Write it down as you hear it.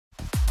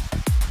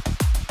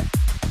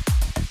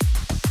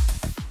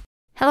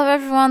Hello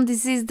everyone,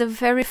 this is the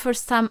very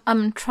first time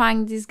I'm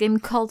trying this game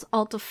called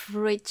Out of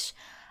Reach.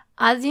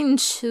 I didn't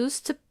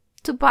choose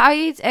to buy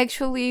it,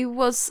 actually it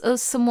was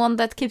someone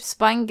that keeps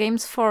buying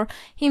games for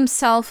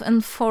himself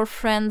and for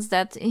friends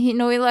that, he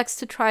likes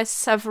to try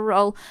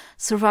several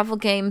survival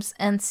games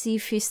and see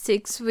if he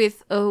sticks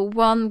with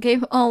one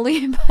game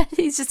only, but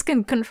he just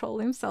can't control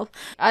himself.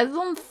 I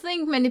don't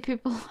think many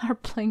people are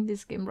playing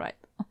this game right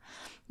now.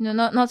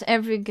 Not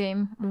every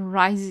game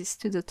rises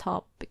to the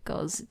top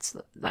because it's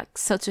like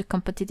such a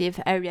competitive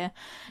area,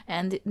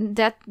 and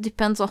that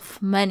depends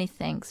of many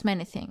things.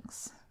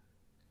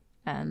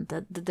 And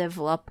the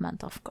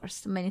development, of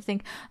course, many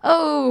things.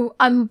 Oh,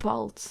 I'm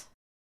bald.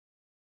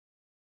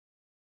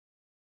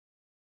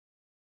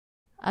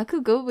 I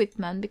could go with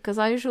men because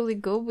I usually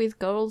go with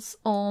girls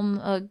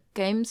on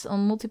games,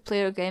 on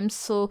multiplayer games,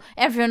 so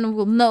everyone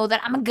will know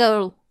that I'm a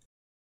girl.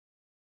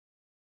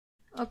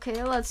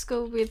 Okay, let's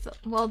go with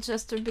WilD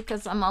JeSTeR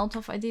because I'm out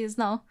of ideas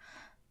now.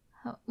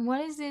 What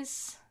is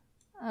this?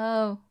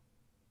 Oh,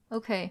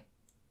 okay.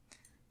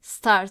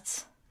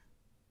 Start.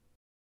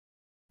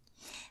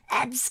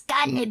 I'm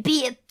gonna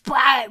be a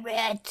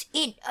pirate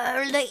in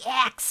early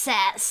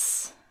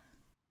access.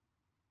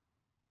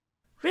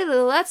 Really,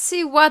 let's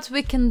see what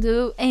we can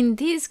do in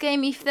this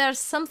game, if there's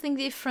something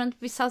different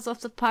besides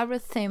of the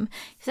pirate theme,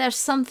 if there's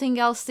something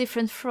else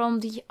different from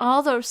the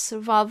other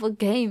survival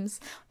games,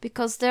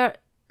 because there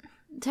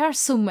are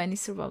so many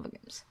survival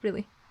games,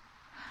 really.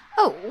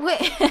 Oh,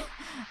 wait.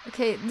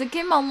 Okay, the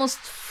game almost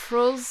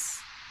froze.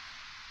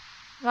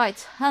 Right,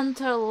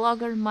 hunter,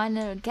 logger,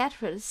 miner,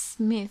 gatherer,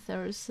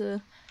 smithers.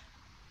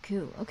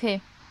 Cool,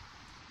 okay.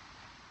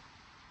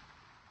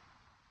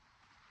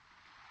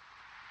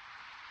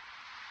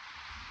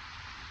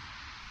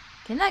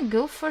 Can I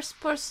go first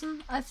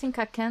person? I think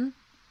I can.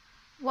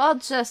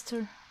 WilD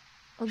JeSTeR.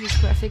 All these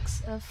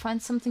graphics.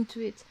 Find something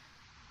to eat.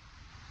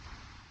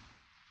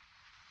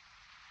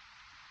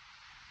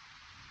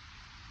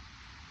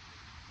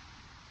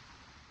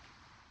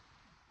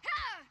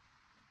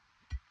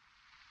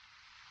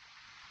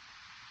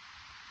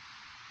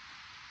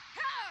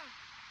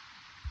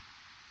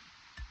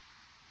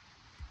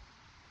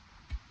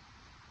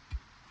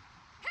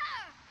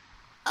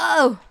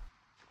 Oh!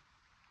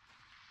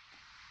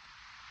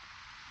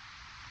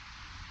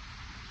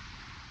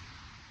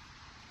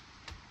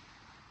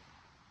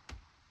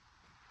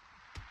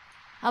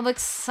 How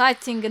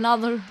exciting,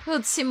 another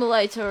hood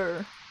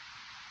simulator!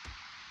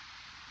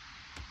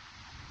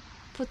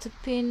 Put a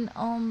pin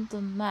on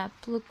the map,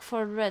 look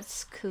for red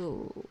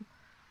skull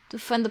to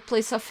find the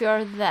place of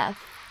your death.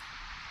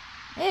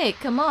 Hey,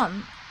 come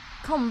on,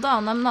 calm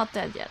down, I'm not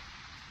dead yet.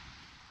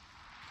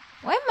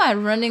 Why am I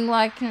running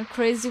like in a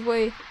crazy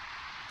way?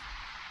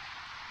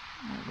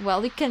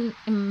 Well, you can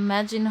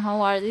imagine how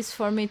hard it is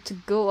for me to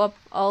go up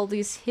all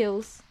these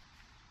hills.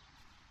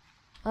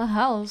 A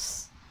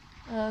house,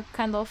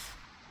 kind of.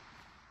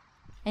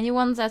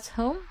 Anyone's at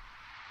home?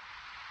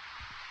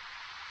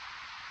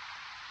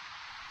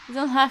 You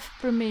don't have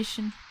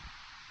permission.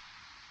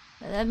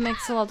 That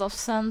makes a lot of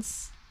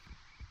sense.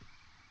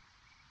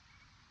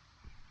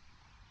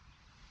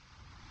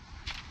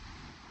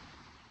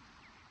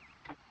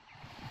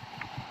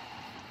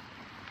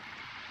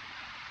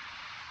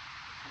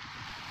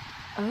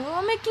 Oh,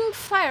 I'm making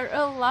fire,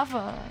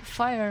 lava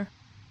fire.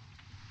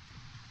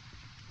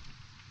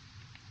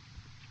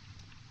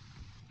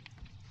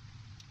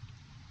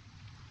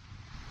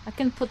 I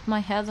can put my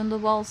head on the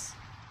walls.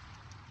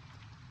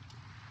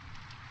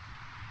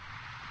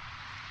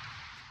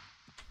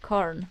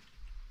 Corn.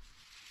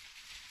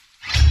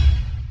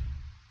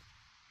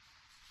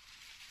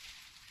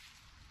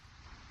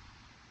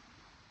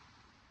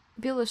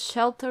 Build a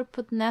shelter,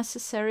 put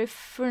necessary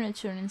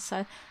furniture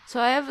inside.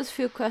 So I have a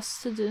few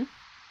quests to do.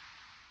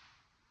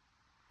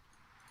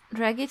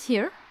 Drag it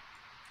here.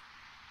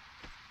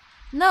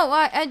 No,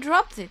 I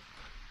dropped it.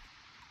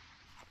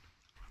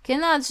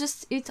 Can I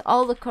just eat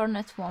all the corn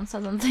at once? I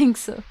don't think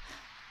so.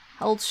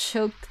 I'll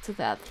choke to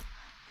death.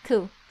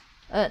 Cool.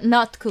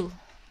 Not cool.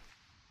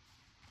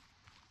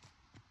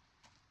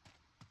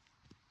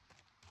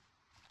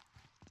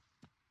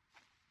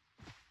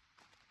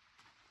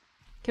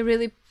 Okay,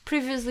 really,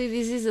 previously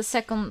this is the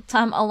second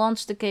time I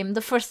launched the game.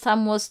 The first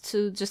time was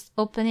to just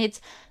open it,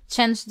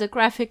 change the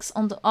graphics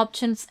on the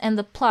options and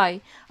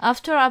apply.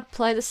 After I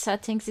apply the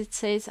settings, it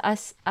says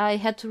I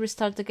had to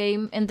restart the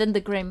game, and then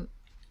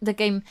the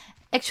game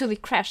actually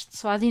crashed,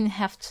 so I didn't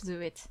have to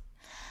do it.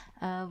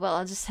 Well,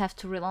 I just have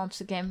to relaunch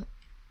the game.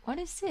 What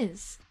is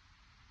this?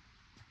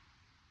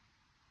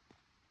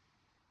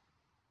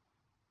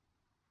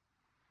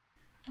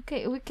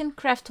 Okay, we can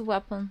craft a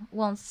weapon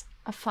once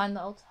I find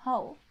out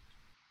how.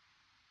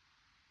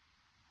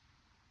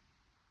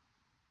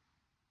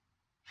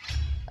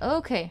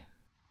 Okay.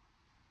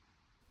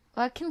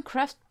 I can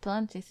craft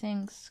plenty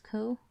things,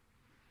 cool.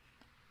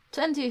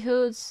 20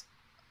 hoods,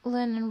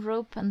 linen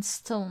rope and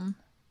stone.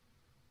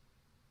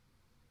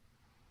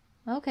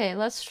 Okay,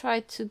 let's try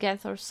to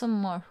gather some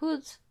more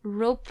hoods,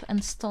 rope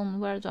and stone.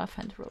 Where do I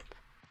find rope?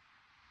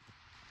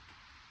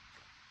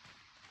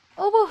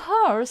 Oh, a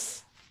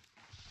horse!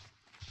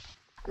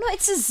 No,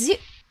 it's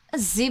a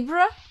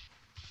zebra?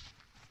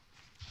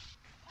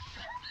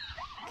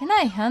 Can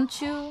I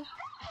hunt you?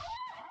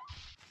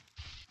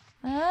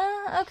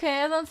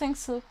 Okay, I don't think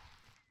so.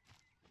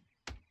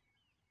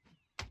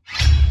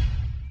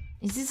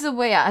 Is this the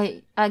way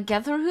I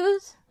gather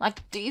wood?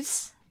 Like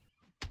this?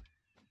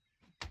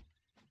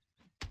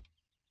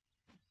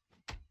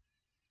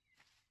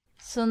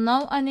 So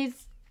now I need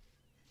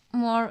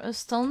more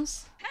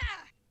stones.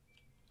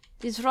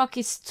 This rock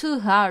is too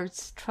hard.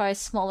 Try a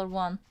smaller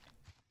one.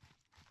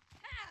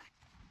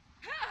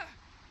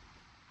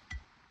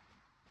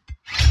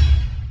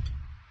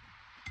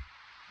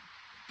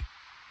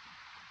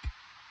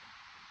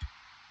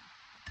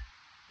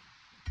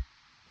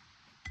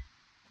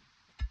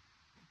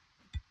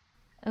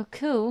 Oh,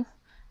 cool.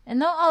 And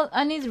now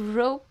I need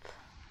rope.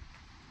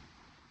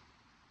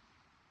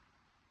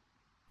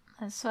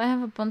 So I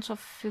have a bunch of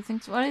few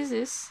things. What is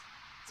this?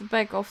 It's a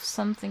bag of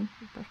something.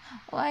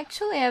 Oh, I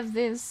actually have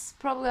this.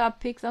 Probably I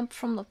picked up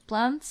from the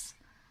plants.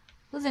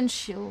 Wooden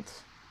shield.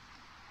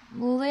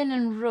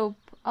 Linen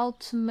rope. How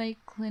to make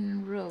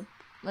linen rope.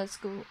 Let's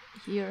go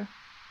here.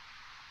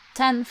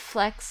 10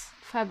 flax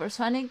fiber.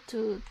 So I need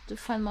to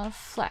find more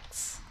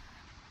flax.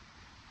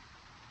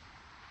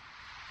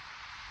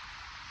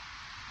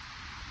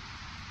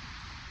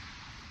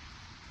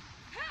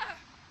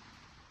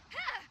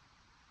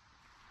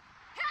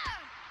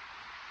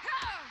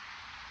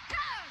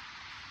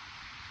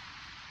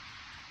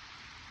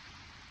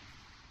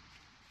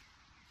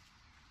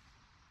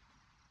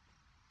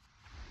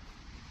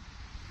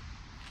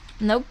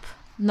 Nope.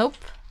 Nope.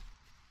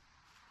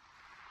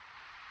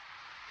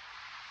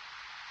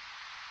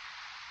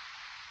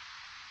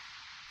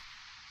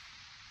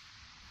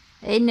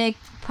 Hey, Nick,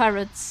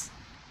 pirates.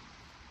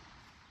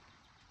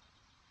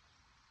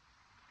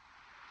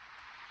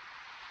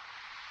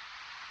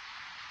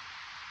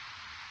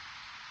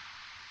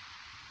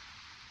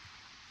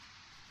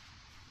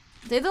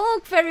 They don't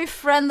look very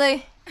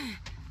friendly.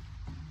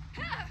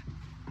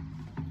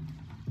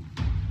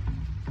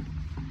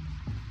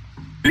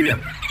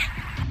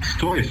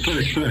 Стой,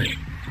 стой, стой.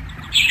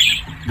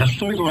 Да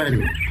стой,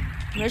 говорю.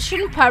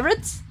 Russian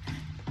pirates?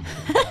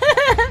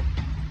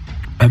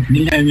 От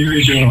меня не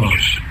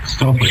уйдешь.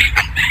 Стопай.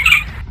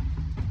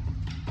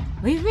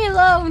 Leave me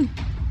alone.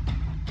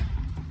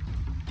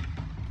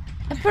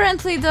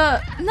 Apparently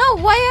No,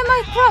 why am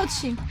I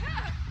crouching?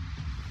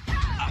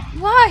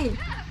 Why?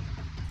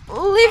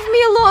 Leave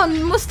me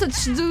alone,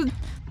 mustache dude.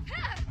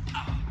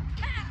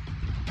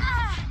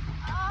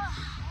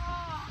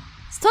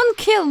 Don't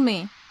kill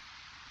me.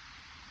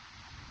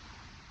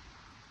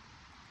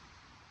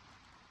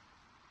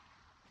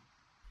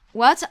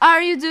 What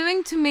are you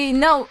doing to me?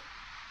 No.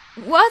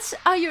 What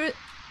are you...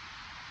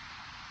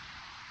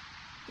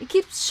 He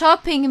keeps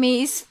chopping me.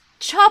 He's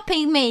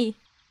chopping me.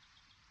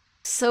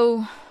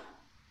 So...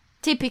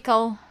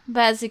 typical,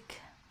 basic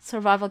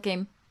survival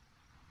game.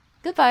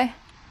 Goodbye.